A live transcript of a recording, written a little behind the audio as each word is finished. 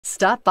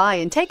Stop by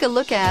and take a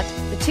look at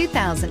the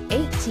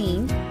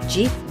 2018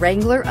 Jeep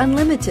Wrangler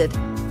Unlimited.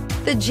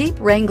 The Jeep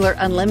Wrangler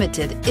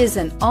Unlimited is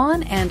an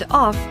on- and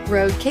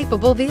off-road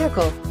capable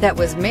vehicle that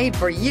was made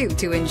for you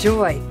to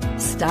enjoy.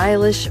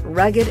 Stylish,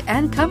 rugged,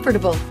 and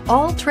comfortable,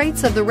 all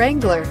traits of the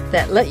Wrangler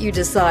that let you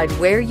decide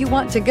where you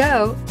want to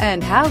go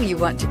and how you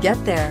want to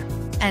get there,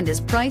 and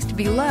is priced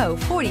below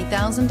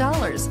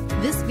 $40,000.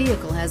 This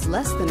vehicle has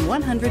less than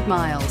 100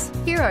 miles.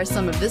 Here are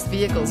some of this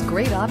vehicle's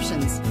great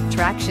options: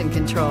 traction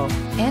control,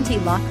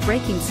 anti-lock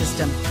braking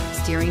system,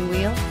 steering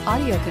wheel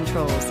audio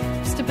controls,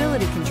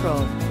 stability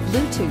control,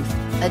 Bluetooth,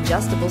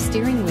 adjustable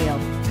steering wheel,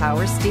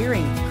 power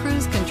steering,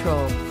 cruise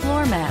control,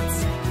 floor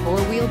mats,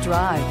 four-wheel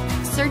drive.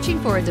 Searching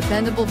for a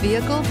dependable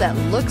vehicle that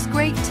looks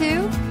great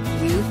too?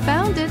 You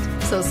found it,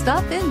 so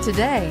stop in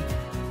today.